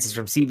 $4.99. This is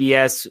from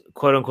CBS,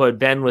 quote unquote,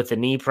 Ben with the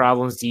knee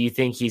problems. Do you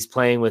think he's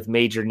playing with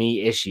major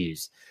knee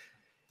issues?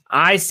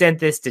 I sent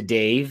this to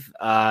Dave,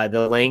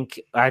 the link.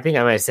 I think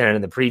I might have sent it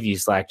in the preview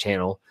Slack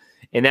channel.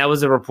 And that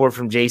was a report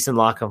from Jason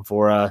La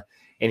Canfora.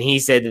 And he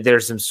said that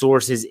there's some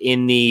sources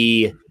in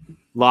the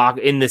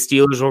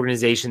Steelers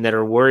organization that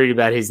are worried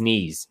about his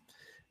knees.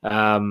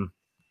 Other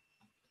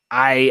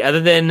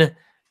than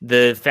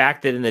the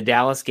fact that in the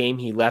Dallas game,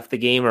 he left the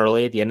game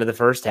early at the end of the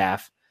first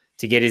half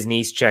to get his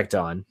knees checked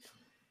on.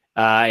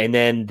 And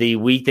then the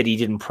week that he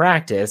didn't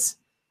practice,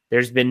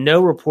 there's been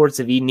no reports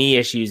of knee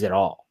issues at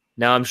all.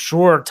 Now, I'm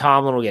sure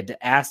Tomlin will get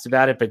asked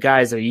about it, but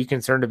guys, are you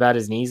concerned about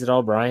his knees at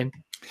all, Brian?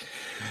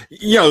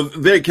 You know,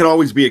 there can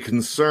always be a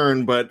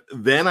concern, but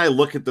then I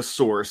look at the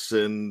source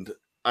and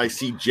I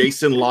see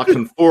Jason La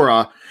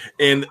Canfora,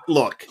 and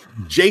look,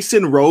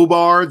 Jason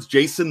Robards,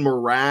 Jason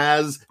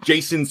Mraz,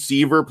 Jason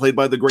Seaver, played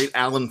by the great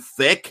Alan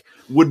Thicke,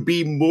 would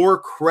be more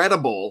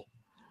credible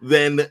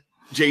than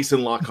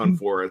Jason La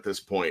Canfora at this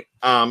point.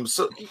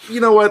 So,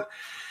 you know what?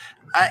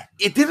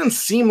 It didn't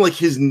seem like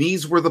his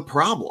knees were the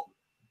problem.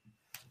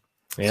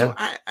 Yeah.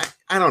 So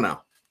I don't know.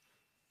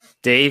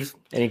 Dave,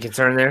 any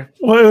concern there?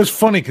 Well, it was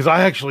funny because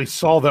I actually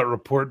saw that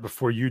report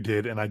before you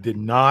did, and I did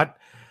not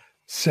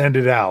send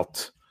it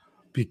out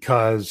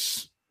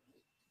because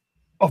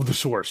of the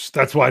source.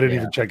 That's why I didn't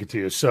even check it to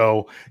you.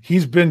 So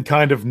he's been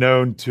kind of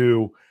known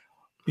to,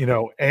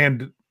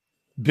 and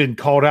been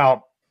called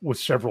out with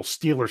several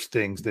Steelers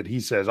things that he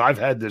says, I've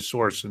had this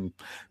source, and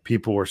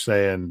people were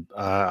saying,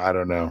 I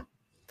don't know.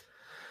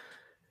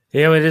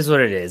 Yeah, it is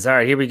what it is. All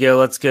right, here we go.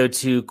 Let's go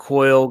to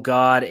Coil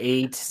God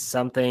 8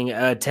 something.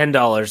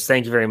 $10.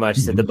 Thank you very much.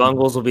 He said the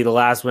Bungles will be the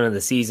last win of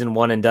the season,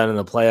 one and done in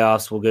the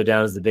playoffs. We'll go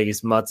down as the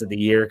biggest mutts of the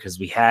year because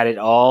we had it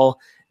all,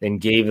 then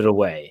gave it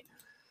away.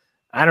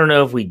 I don't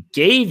know if we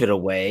gave it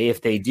away.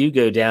 If they do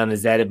go down,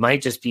 is that it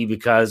might just be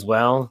because,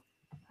 well,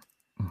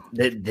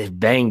 they're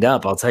banged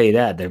up. I'll tell you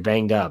that. They're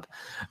banged up.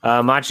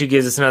 Machu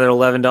gives us another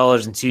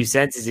 $11.02.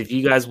 Says, if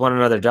you guys want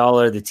another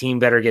dollar, the team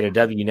better get a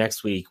W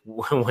next week.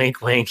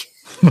 Wink, wink.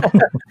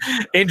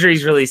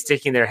 Injuries really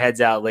sticking their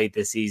heads out late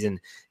this season.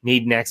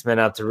 Need next men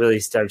up to really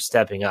start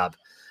stepping up.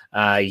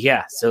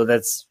 So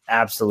that's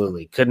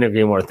absolutely. Couldn't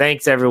agree more.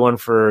 Thanks, everyone,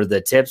 for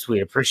the tips. We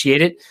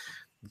appreciate it.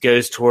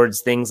 Goes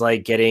towards things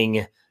like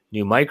getting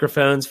new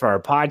microphones for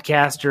our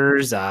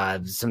podcasters,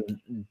 some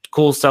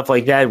cool stuff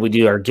like that. We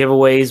do our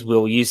giveaways.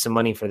 We'll use some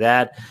money for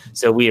that.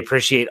 So we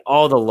appreciate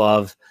all the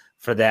love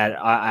for that.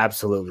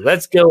 Absolutely.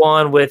 Let's go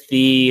on with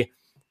the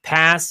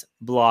pass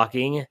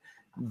blocking.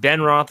 Ben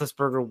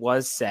Roethlisberger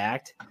was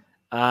sacked.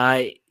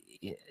 Let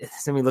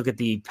me look at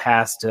the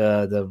past,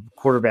 the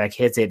quarterback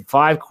hits. They had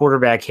 5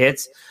 quarterback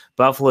hits.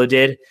 Buffalo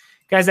did.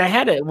 Guys,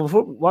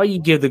 while you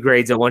give the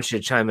grades, I want you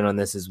to chime in on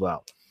this as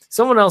well.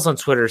 Someone else on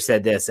Twitter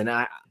said this, and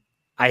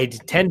I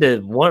tend to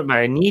want,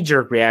 my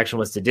knee-jerk reaction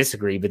was to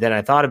disagree, but then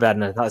I thought about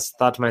it, and I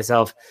thought to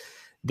myself,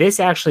 this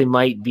actually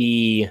might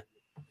be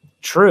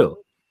true,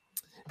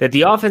 that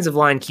the offensive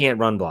line can't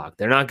run block.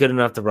 They're not good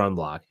enough to run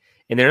block,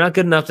 and they're not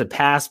good enough to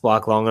pass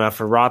block long enough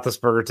for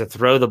Roethlisberger to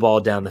throw the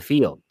ball down the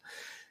field.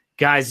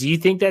 Guys, do you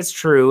think that's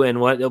true?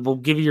 And what we'll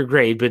give you your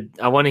grade, but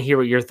I want to hear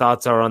what your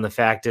thoughts are on the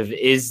fact of,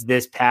 is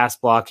this pass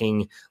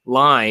blocking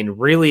line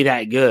really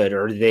that good,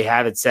 or do they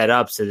have it set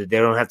up so that they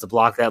don't have to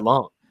block that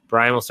long?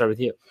 Brian, we'll start with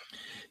you.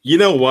 You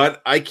know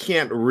what? I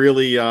can't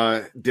really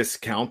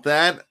discount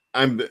that.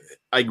 I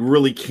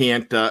really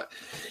can't.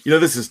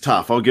 This is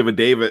tough. I'll give a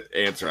David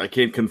answer. I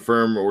can't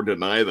confirm or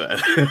deny that.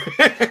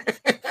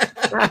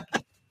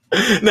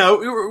 No,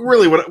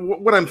 really,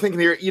 what I'm thinking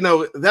here,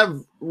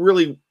 that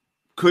really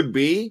could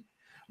be,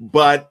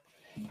 but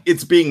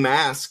it's being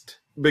masked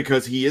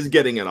because he is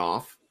getting it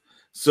off.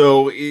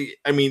 So,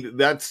 I mean,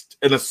 that's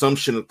an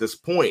assumption at this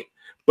point,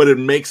 but it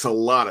makes a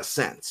lot of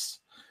sense.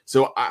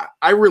 So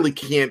I really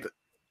can't.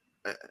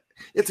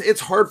 It's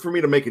hard for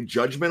me to make a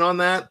judgment on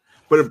that,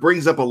 but it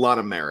brings up a lot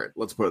of merit.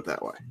 Let's put it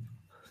that way.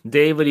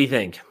 Dave, what do you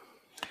think?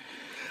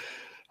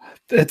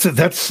 It's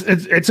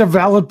a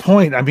valid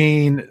point. I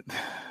mean,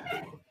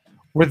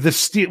 was the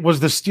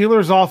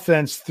Steelers'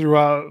 offense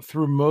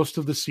through most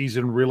of the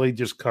season really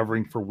just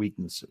covering for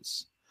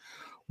weaknesses?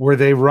 Were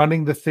they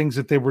running the things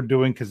that they were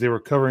doing because they were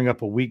covering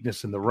up a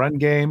weakness in the run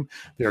game?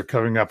 They were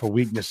covering up a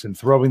weakness in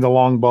throwing the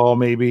long ball,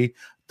 maybe.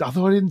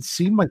 Although it didn't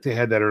seem like they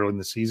had that early in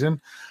the season.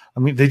 I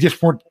mean, they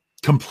just weren't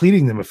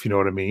completing them, if you know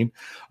what I mean.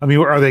 I mean,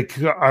 are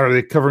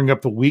they covering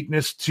up the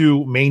weakness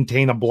to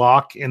maintain a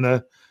block in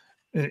the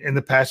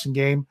passing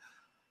game?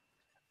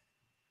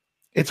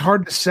 It's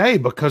hard to say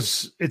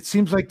because it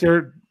seems like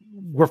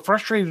we're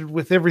frustrated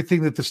with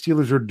everything that the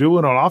Steelers are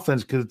doing on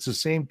offense because it's the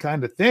same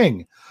kind of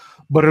thing.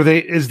 But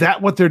is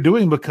that what they're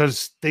doing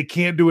because they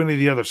can't do any of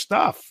the other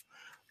stuff?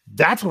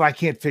 That's what I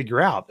can't figure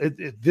out.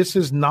 This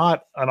is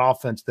not an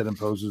offense that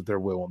imposes their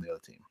will on the other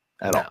team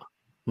at all.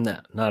 No,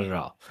 not at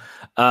all.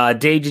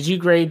 Dave, did you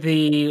grade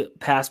the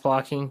pass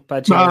blocking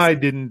by chance? No, I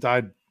didn't.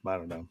 I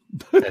don't know.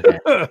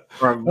 Okay.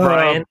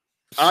 Brian?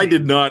 I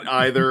did not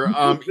either.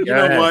 You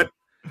know what?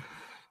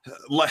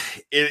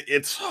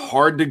 It's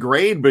hard to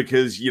grade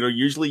because,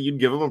 usually you'd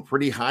give them a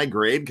pretty high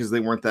grade because they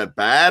weren't that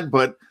bad,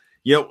 but,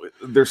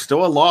 there's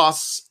still a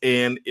loss.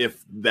 And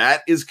if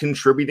that is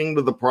contributing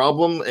to the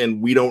problem and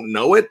we don't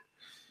know it,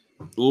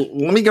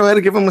 let me go ahead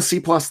and give them a C+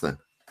 then.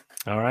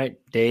 All right,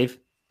 Dave.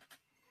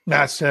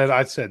 I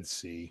said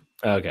C.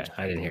 Okay,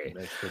 I didn't hear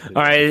you.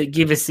 All right,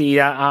 give a C.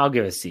 I'll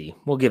give a C.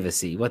 We'll give a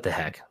C. What the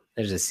heck?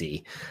 There's a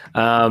C.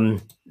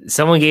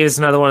 Someone gave us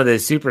another one of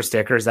those super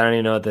stickers. I don't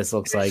even know what this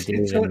looks like.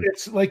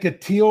 It's like a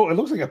teal. It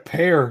looks like a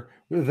pear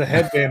with a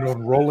headband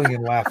on, rolling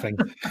and laughing.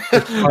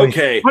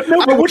 Okay. But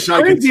what's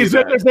crazy is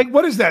that it's like,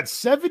 what is that?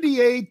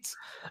 78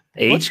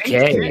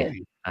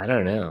 HK? I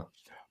don't know.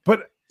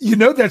 But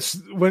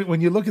that's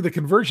when you look at the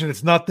conversion,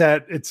 it's not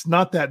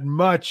that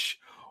much,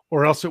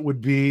 or else it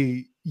would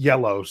be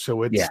yellow.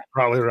 So it's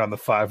probably around the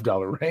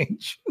 $5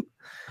 range.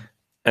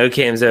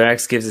 OKMZO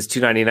X gives us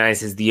 $2.99.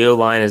 Says the O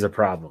line is a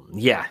problem.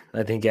 Yeah,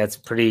 I think that's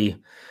pretty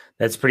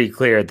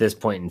clear at this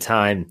point in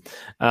time.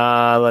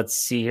 Let's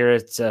see here.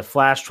 It's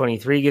Flash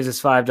 23 gives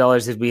us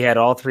 $5. If we had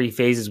all 3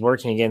 phases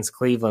working against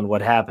Cleveland,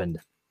 what happened?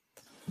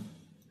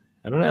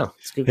 I don't know.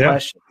 It's a good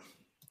question.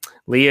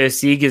 Leo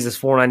C gives us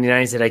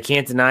 $4.99. Said I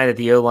can't deny that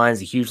the O line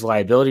is a huge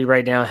liability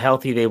right now.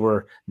 Healthy, they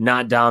were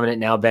not dominant.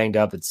 Now banged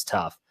up, it's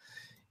tough.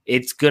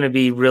 It's going to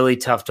be really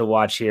tough to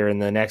watch here in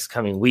the next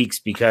coming weeks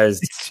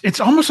because it's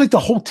almost like the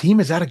whole team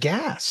is out of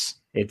gas.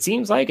 It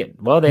seems like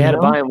it. Well, they had a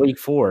bye in week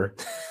 4.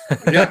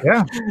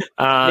 Yeah.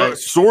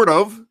 Sort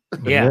of.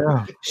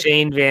 Yeah.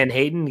 Shane Van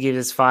Hayden gives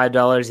us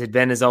 $5.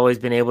 Ben has always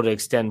been able to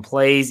extend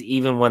plays,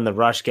 even when the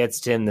rush gets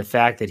to him. The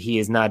fact that he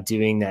is not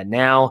doing that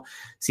now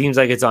seems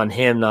like it's on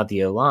him, not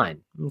the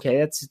O-line.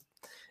 Okay, it's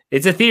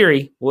a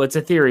theory. Well, it's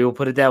a theory. We'll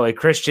put it that way.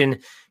 Christian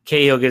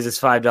Cahill gives us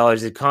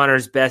 $5.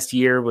 Connor's best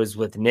year was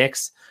with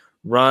Knicks.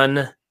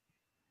 Run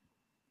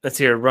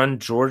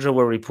Georgia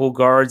where we pull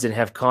guards and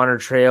have Connor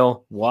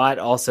trail Watt.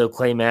 Also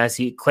Clay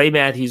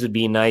Matthews would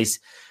be nice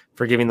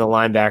for giving the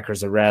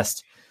linebackers a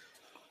rest.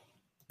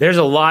 There's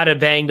a lot of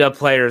banged up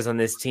players on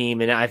this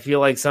team, and I feel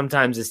like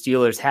sometimes the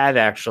Steelers have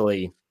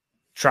actually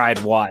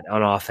tried Watt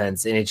on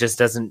offense, and it just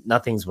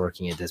nothing's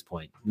working at this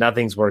point.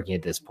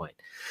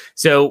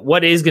 So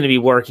what is going to be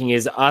working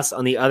is us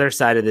on the other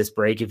side of this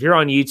break. If you're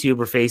on YouTube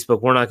or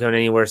Facebook, we're not going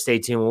anywhere. Stay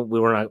tuned.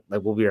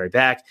 We'll be right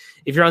back.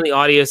 If you're on the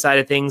audio side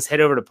of things, head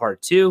over to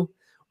part 2.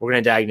 We're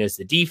going to diagnose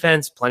the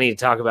defense. Plenty to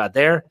talk about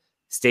there.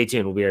 Stay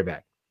tuned. We'll be right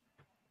back.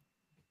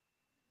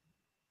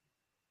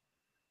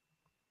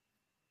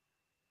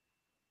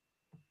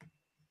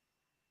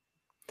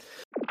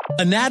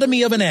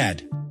 Anatomy of an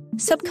ad.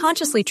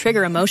 Subconsciously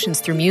trigger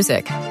emotions through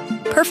music.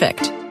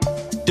 Perfect.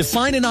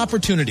 Define an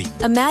opportunity.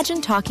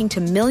 Imagine talking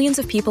to millions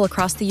of people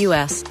across the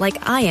U.S.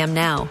 like I am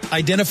now.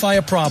 Identify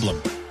a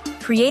problem.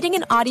 Creating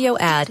an audio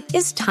ad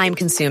is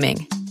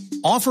time-consuming.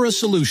 Offer a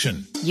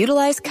solution.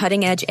 Utilize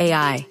cutting-edge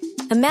AI.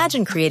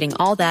 Imagine creating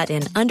all that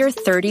in under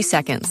 30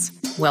 seconds.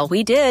 Well,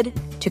 we did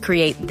to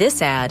create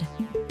this ad.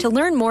 To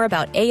learn more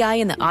about AI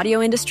in the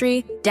audio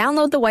industry,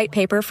 download the white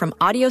paper from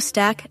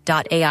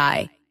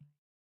audiostack.ai.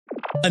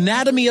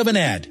 Anatomy of an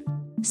ad.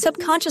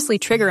 Subconsciously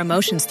trigger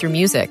emotions through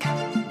music.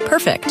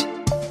 Perfect.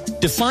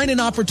 Define an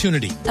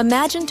opportunity.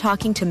 Imagine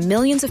talking to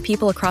millions of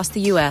people across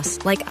the U.S.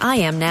 like I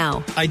am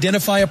now.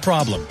 Identify a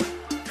problem.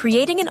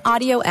 Creating an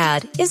audio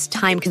ad is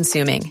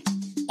time-consuming.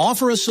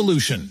 Offer a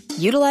solution.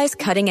 Utilize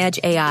cutting-edge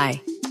AI.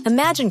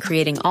 Imagine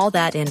creating all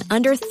that in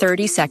under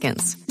 30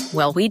 seconds.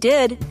 Well, we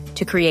did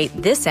to create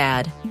this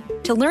ad.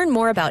 To learn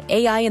more about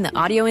AI in the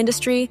audio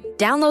industry,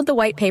 download the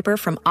white paper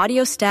from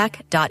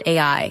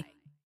audiostack.ai.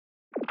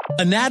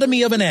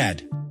 Anatomy of an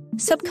ad.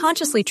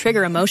 Subconsciously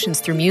trigger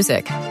emotions through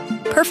music.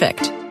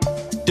 Perfect.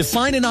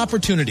 Define an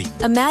opportunity.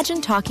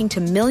 Imagine talking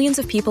to millions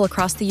of people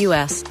across the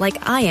U.S.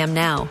 like I am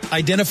now.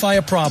 Identify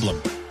a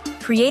problem.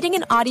 Creating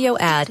an audio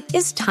ad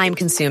is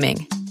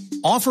time-consuming.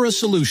 Offer a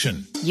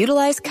solution.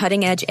 Utilize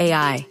cutting-edge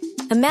AI.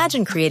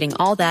 Imagine creating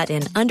all that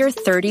in under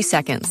 30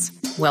 seconds.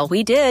 Well,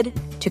 we did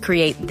to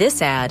create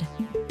this ad.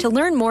 To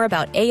learn more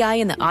about AI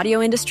in the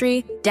audio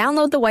industry,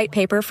 download the white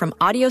paper from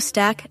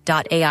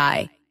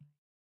audiostack.ai.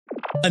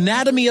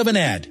 Anatomy of an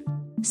ad.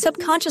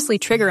 Subconsciously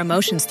trigger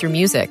emotions through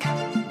music.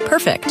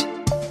 Perfect.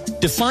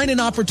 Define an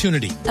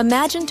opportunity.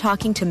 Imagine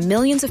talking to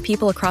millions of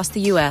people across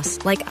the U.S.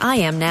 like I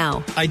am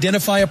now.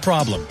 Identify a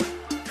problem.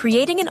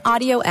 Creating an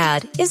audio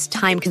ad is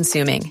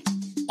time-consuming.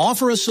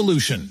 Offer a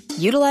solution.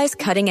 Utilize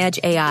cutting-edge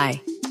AI.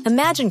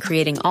 Imagine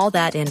creating all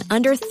that in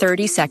under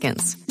 30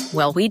 seconds.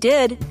 Well, we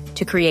did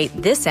to create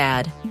this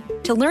ad.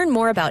 To learn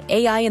more about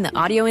AI in the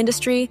audio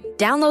industry,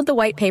 download the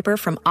white paper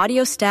from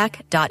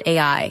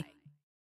audiostack.ai.